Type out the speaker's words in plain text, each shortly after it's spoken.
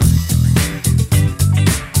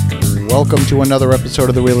Welcome to another episode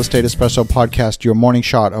of the Real Estate Espresso Podcast, your morning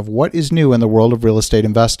shot of what is new in the world of real estate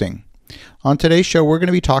investing. On today's show, we're going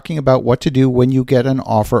to be talking about what to do when you get an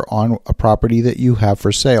offer on a property that you have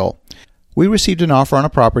for sale. We received an offer on a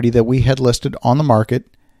property that we had listed on the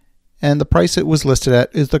market, and the price it was listed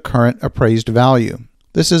at is the current appraised value.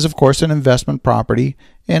 This is, of course, an investment property,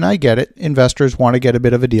 and I get it. Investors want to get a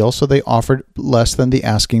bit of a deal, so they offered less than the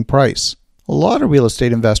asking price. A lot of real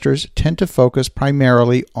estate investors tend to focus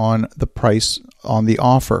primarily on the price on the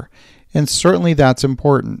offer, and certainly that's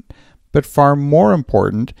important. But far more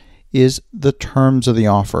important is the terms of the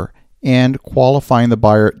offer and qualifying the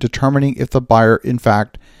buyer, determining if the buyer, in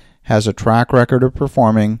fact, has a track record of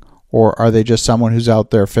performing or are they just someone who's out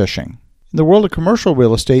there fishing. In the world of commercial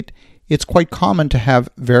real estate, it's quite common to have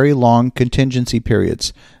very long contingency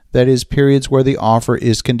periods. That is, periods where the offer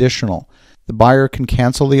is conditional. The buyer can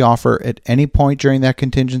cancel the offer at any point during that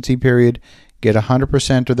contingency period, get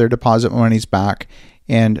 100% of their deposit monies back,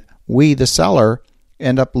 and we, the seller,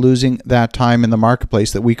 end up losing that time in the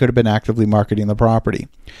marketplace that we could have been actively marketing the property.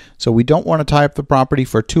 So we don't want to tie up the property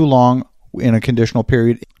for too long in a conditional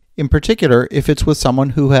period, in particular if it's with someone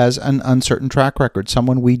who has an uncertain track record,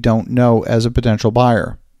 someone we don't know as a potential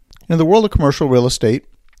buyer. In the world of commercial real estate,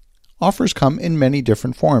 offers come in many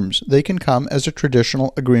different forms. They can come as a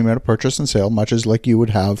traditional agreement of purchase and sale, much as like you would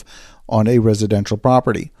have on a residential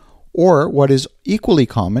property. Or what is equally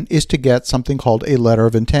common is to get something called a letter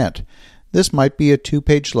of intent. This might be a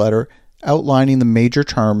 2-page letter outlining the major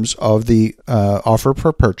terms of the offer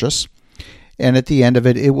for purchase. And at the end of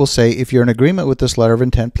it, it will say, if you're in agreement with this letter of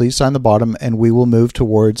intent, please sign the bottom and we will move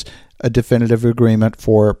towards a definitive agreement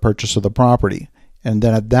for purchase of the property. And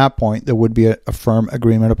then at that point, there would be a firm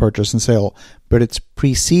agreement of purchase and sale, but it's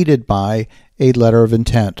preceded by a letter of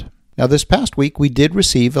intent. Now, this past week, we did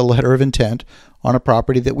receive a letter of intent on a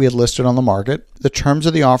property that we had listed on the market. The terms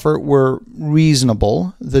of the offer were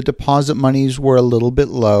reasonable. The deposit monies were a little bit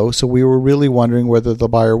low, so we were really wondering whether the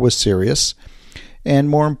buyer was serious.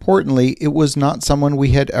 And more importantly, it was not someone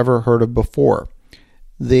we had ever heard of before.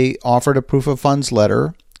 They offered a proof of funds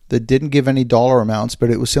letter that didn't give any dollar amounts, but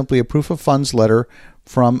it was simply a proof of funds letter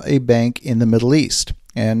from a bank in the Middle East.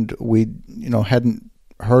 And we hadn't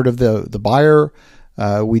heard of the buyer.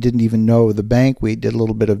 We didn't even know the bank. We did a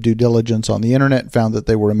little bit of due diligence on the internet, found that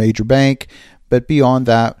they were a major bank. But beyond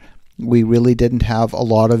that, we really didn't have a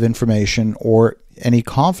lot of information or any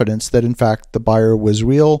confidence that, in fact, the buyer was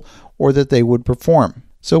real or that they would perform.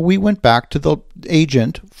 So we went back to the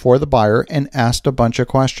agent for the buyer and asked a bunch of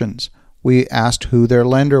questions. We asked who their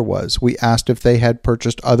lender was. We asked if they had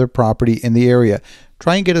purchased other property in the area.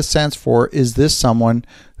 Try and get a sense for, is this someone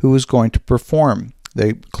who is going to perform?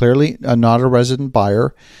 They clearly are not a resident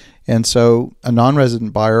buyer, and so a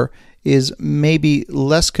non-resident buyer is maybe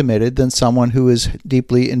less committed than someone who is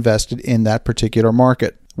deeply invested in that particular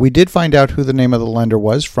market. We did find out who the name of the lender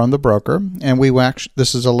was from the broker, and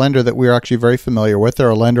this is a lender that we're actually very familiar with. They're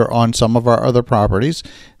a lender on some of our other properties,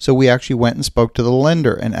 so we actually went and spoke to the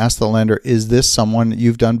lender and asked the lender, is this someone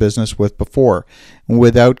you've done business with before? And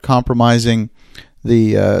without compromising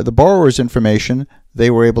the borrower's information, they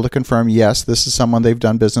were able to confirm, yes, this is someone they've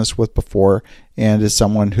done business with before and is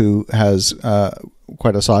someone who has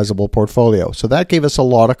quite a sizable portfolio. So that gave us a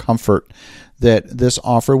lot of comfort that this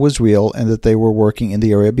offer was real and that they were working in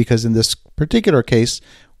the area, because in this particular case,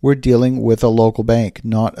 we're dealing with a local bank,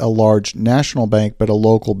 not a large national bank, but a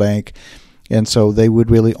local bank. And so they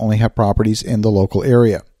would really only have properties in the local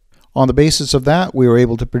area. On the basis of that, we were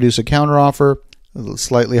able to produce a counteroffer, a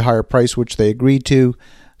slightly higher price, which they agreed to,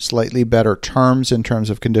 slightly better terms in terms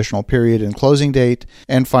of conditional period and closing date.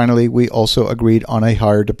 And finally, we also agreed on a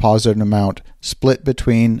higher deposit amount, split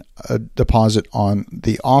between a deposit on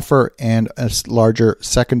the offer and a larger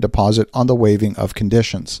second deposit on the waiving of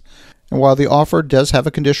conditions. And while the offer does have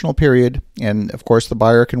a conditional period, and of course the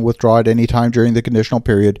buyer can withdraw at any time during the conditional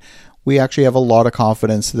period, we actually have a lot of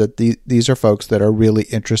confidence that these are folks that are really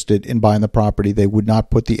interested in buying the property. They would not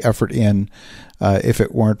put the effort in if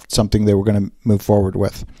it weren't something they were going to move forward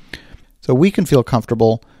with. So we can feel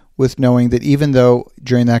comfortable with knowing that even though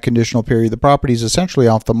during that conditional period the property is essentially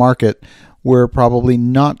off the market, we're probably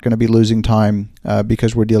not going to be losing time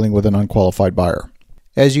because we're dealing with an unqualified buyer.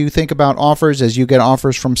 As you think about offers, as you get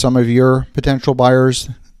offers from some of your potential buyers,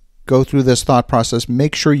 go through this thought process.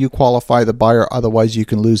 Make sure you qualify the buyer, otherwise you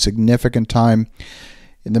can lose significant time.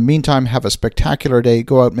 In the meantime, have a spectacular day.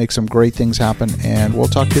 Go out, make some great things happen, and we'll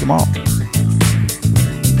talk to you tomorrow.